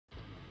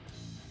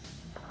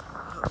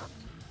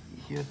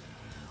here.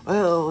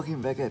 Well,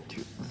 looking back at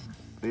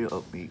video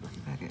of me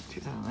looking back at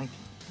 2019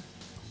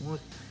 was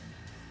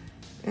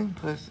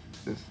impressive.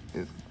 Is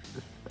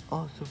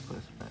also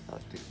first I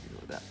do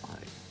feel that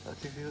I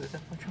do feel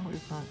that my channel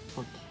is not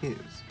for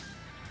kids.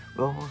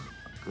 Well,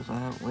 because I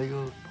have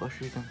Lego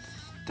plushies and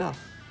stuff.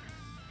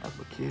 As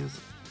for kids,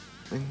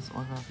 things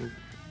on other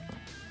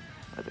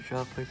at the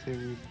Child Play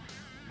series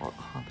or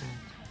content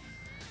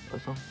or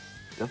some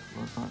stuff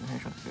was on the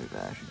Hedgehog series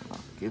that actually not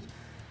for kids.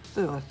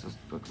 So let's just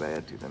look back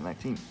at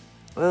 2019.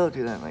 Well,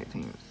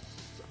 2019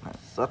 kind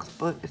of sucks,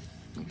 but it's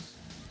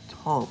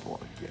tolerable,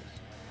 I guess.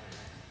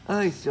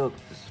 I still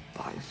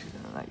despise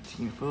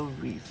 2019 for a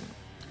reason.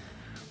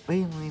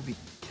 Mainly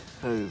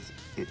because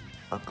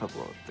a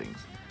couple of things.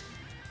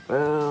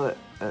 Well,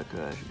 I could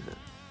actually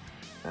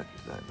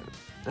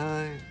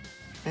die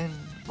in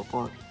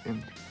Bobot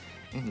in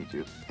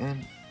YouTube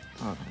and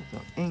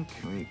in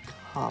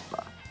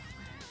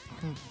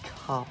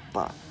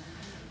Kappa.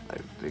 I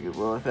think it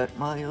will affect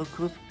my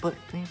course, but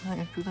in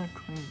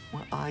 2020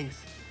 when I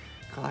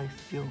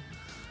still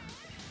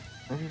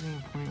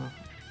anything point of,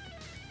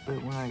 but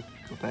when I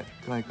go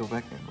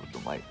back and look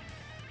at my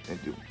and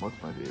do most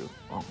of my videos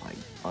on my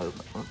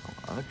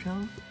other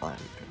channels, like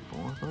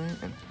Transformers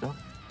and stuff,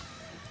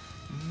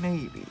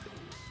 maybe,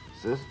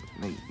 just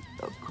maybe,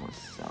 of course,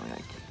 sorry I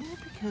can't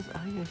because I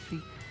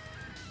actually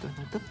don't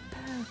know the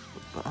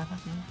password, but I'm not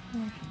gonna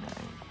mention that.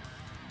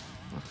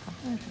 What's not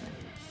mentioning?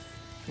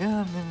 Yeah,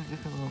 I'm in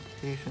different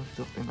locations,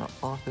 stuff in the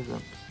office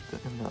and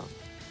stuff in the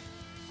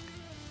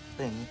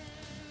thing.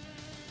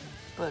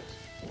 But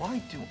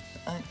why do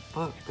I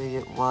birthday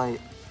it? Why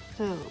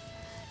still?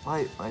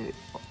 Why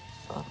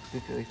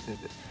because I said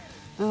it.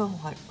 So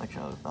why my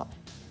channel is not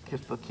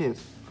kids for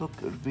kids for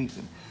good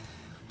reason.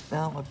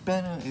 Now my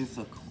banner is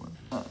of course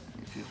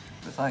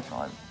this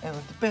icon, and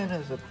the banner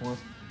is of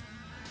course.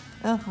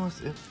 And of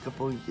course, in a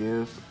couple of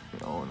years,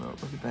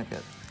 looking back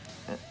at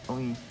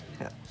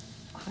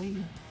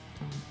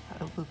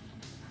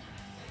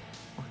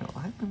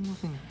I've been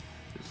losing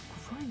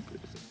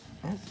subscribers.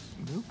 That's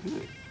no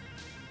good.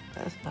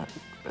 That's not the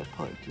best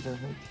part of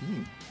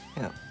 2018.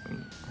 Yeah,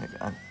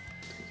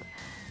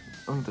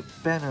 the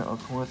banner, of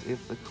course, is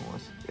the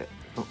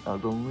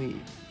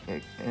lead.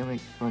 It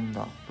makes fun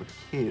not for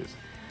kids.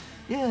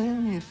 Yeah,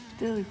 it's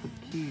still for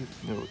kids.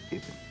 No, it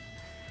isn't.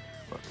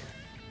 Okay.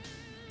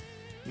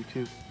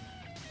 YouTube.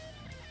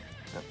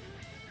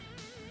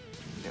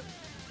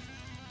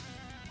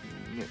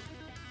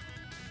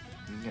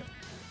 No.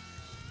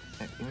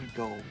 And even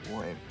though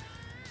when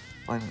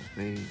violence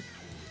based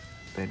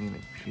betting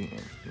and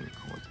cheating in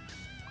court,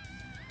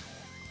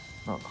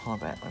 not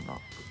combat are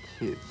not for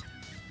kids.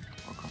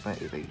 Or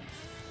combat if they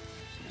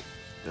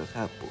does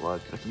have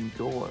blood, guts,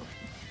 gore.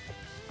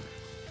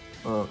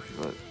 Oh, she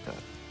was that,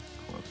 of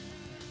course.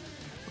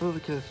 Well,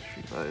 because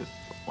she was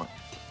one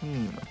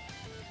team.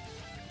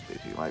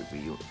 Basically, like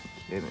Ryu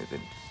and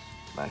then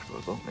Smash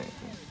Bros. Ultimate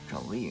and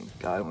Chun-Li and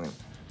Guile and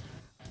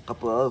a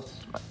couple of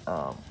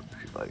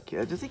Street Fighter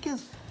characters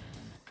because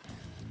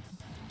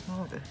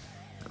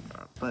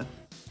but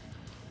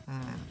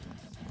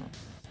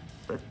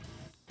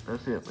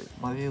seriously,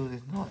 my video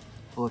is not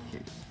for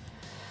kids.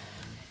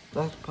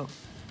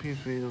 These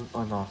videos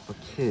are not for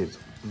kids.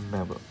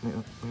 Remember,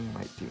 we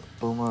might do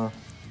Boomer.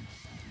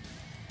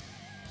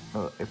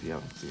 If you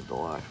haven't seen the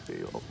last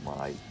video of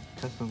my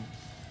custom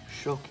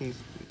showcase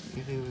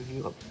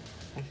review of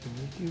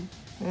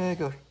ICMU,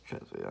 go check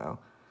this video out.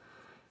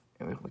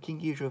 And my King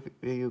Geisha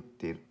video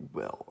did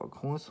well, of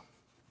course.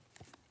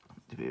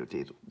 The video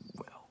did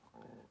well.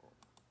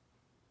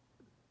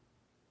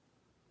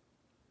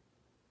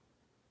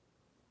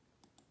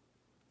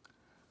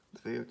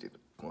 The video did,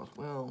 of course,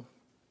 well.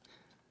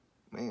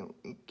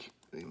 Mainly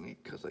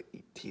because I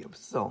eat tea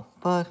himself,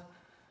 but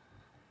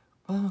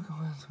I'm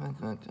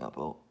going to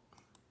double.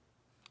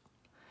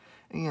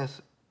 And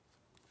yes,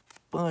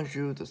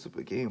 bonjour the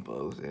Super Game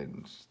Boys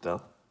and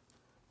stuff.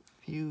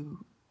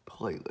 Few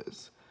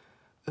playlists.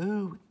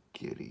 Oh,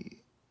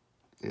 Giddy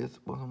is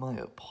one of my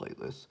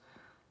playlists.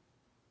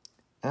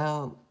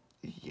 Now,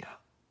 yeah,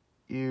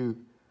 you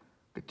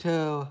could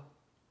tell.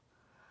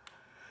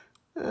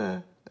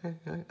 I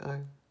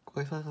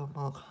saw some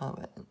more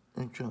comment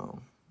and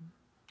Joan.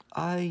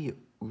 I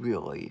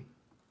really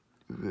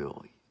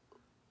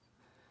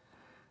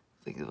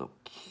think it's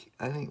okay.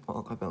 I think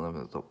Mortal Kombat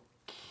 11 is okay.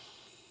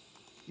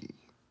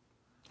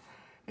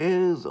 It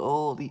is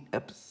all the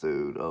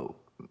episode of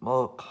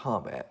Mortal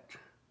Kombat.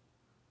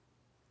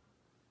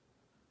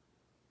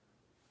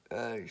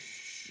 I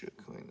should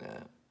clean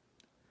that.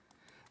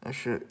 I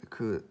should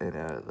and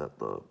add that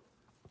the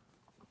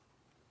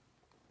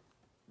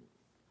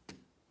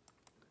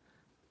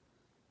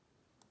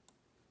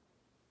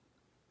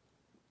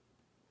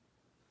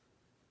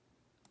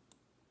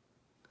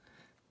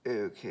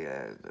okay,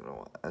 I don't know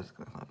what that's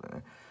gonna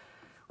happen.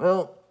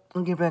 Well,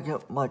 looking back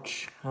at my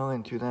channel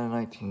in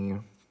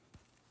 2019,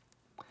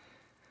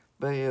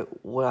 but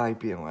will I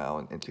be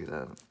around in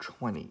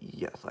 2020?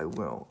 Yes, I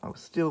will. I will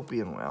still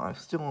be around. I'm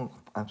still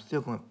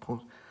going to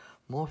post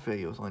more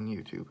videos on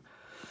YouTube.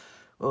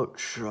 Well,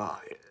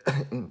 try.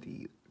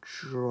 Indeed,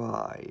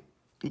 try.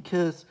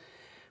 Because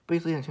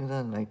basically in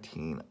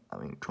 2019,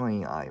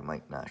 20, I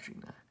might not actually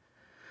know.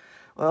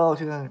 Well,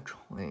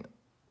 2020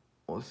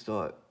 will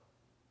start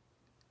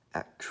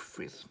at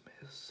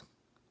Christmas.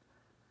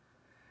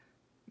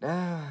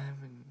 Now,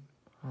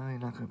 I'm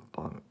not going to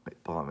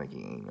bother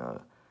making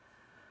a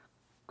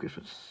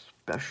Christmas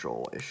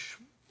special-ish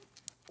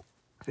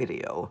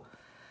video.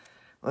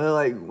 Well,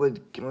 I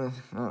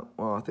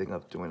think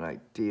of doing an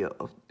idea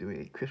of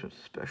doing a Christmas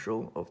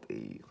special of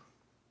the,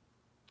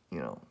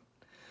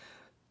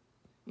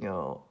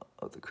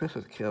 of the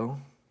Christmas Carol,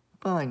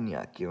 but I'm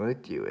not gonna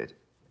do it.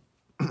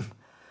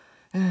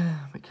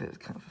 Because it's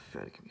kind of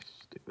pathetic and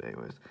stupid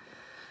anyways.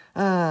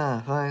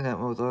 Find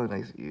out most other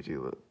nice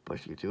YouTuber, but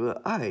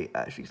YouTuber, I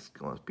actually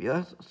going to be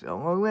us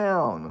selling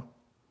around.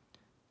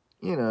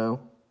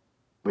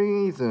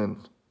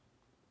 Reasons.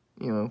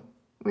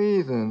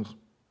 Reasons.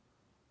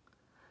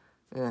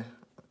 Yeah.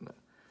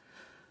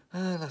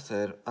 That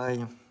said,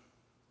 I'm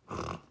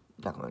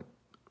not going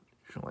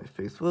to show my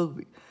face. Well,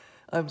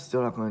 I'm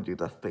still not going to do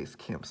the face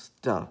cam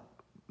stuff.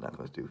 I'm not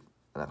going to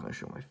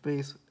show my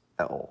face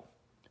at all.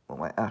 Well,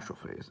 my actual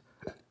face.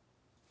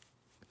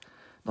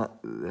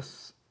 Not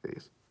this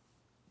face.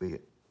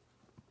 The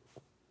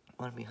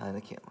one behind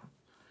the camera.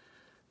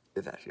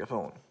 It's actually a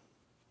phone.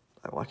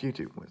 I watch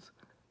YouTube with.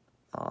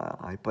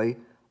 I play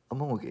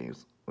mobile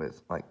games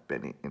with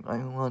Benny and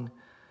Iron One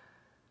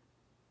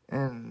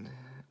and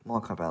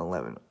Mortal Kombat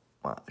 11.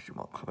 Well, actually,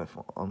 Mortal Kombat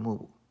 4 on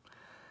mobile.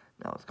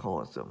 Now it's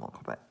called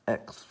Mortal Kombat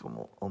X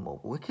on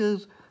mobile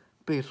because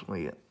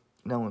basically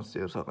no one's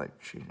still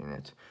changing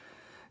it.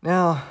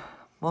 Now,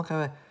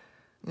 Mortal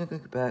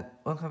Kombat,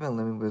 Mortal Kombat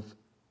 11 was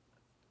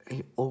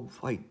a old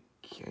fight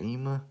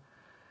game.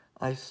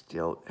 I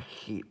still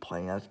hate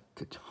playing as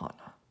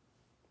Katana.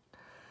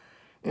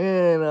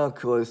 And of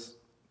course,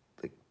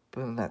 the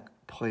person that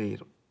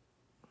played,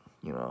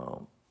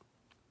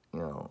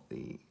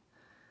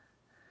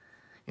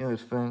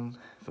 his friend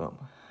from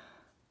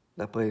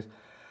that plays,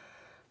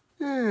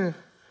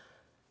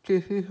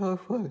 JC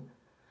Harford,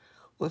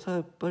 what's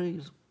our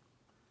buddies?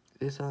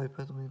 Is how I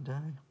presently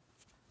die.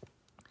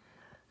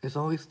 There's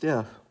always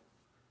death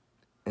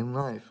in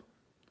life.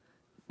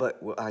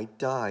 But will I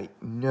die?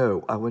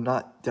 No, I will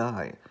not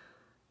die.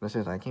 In a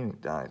sense, I can't even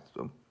die,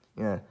 so,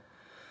 yeah.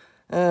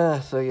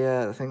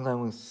 The things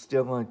I'm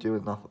still going to do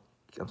is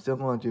I'm still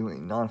going to do a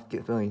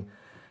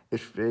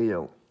non-forgetfully-ish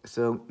video.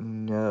 So,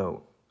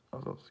 no.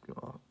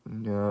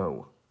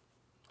 No.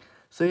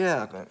 So,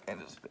 yeah, I'm going to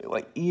end this video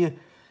right here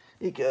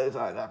because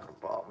I'm not going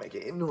to make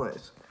it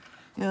anyways.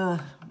 Yeah.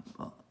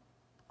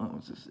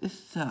 This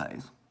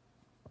size.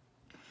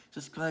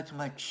 Subscribe to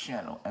my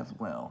channel as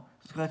well.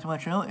 Subscribe to my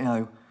channel,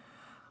 and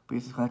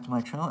please subscribe to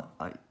my channel.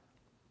 I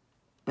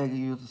beg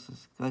you to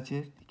subscribe to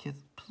it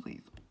because,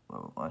 please,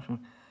 while watching.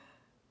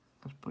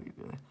 That's pretty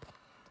good.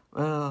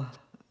 Well,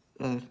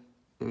 it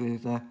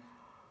is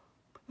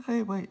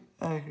hey, wait,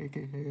 I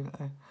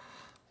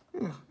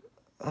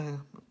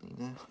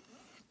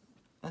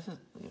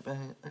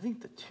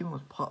think the two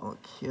most popular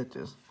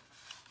characters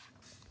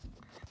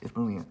is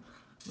really,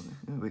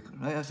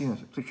 I've seen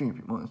this 16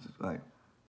 people subscribe.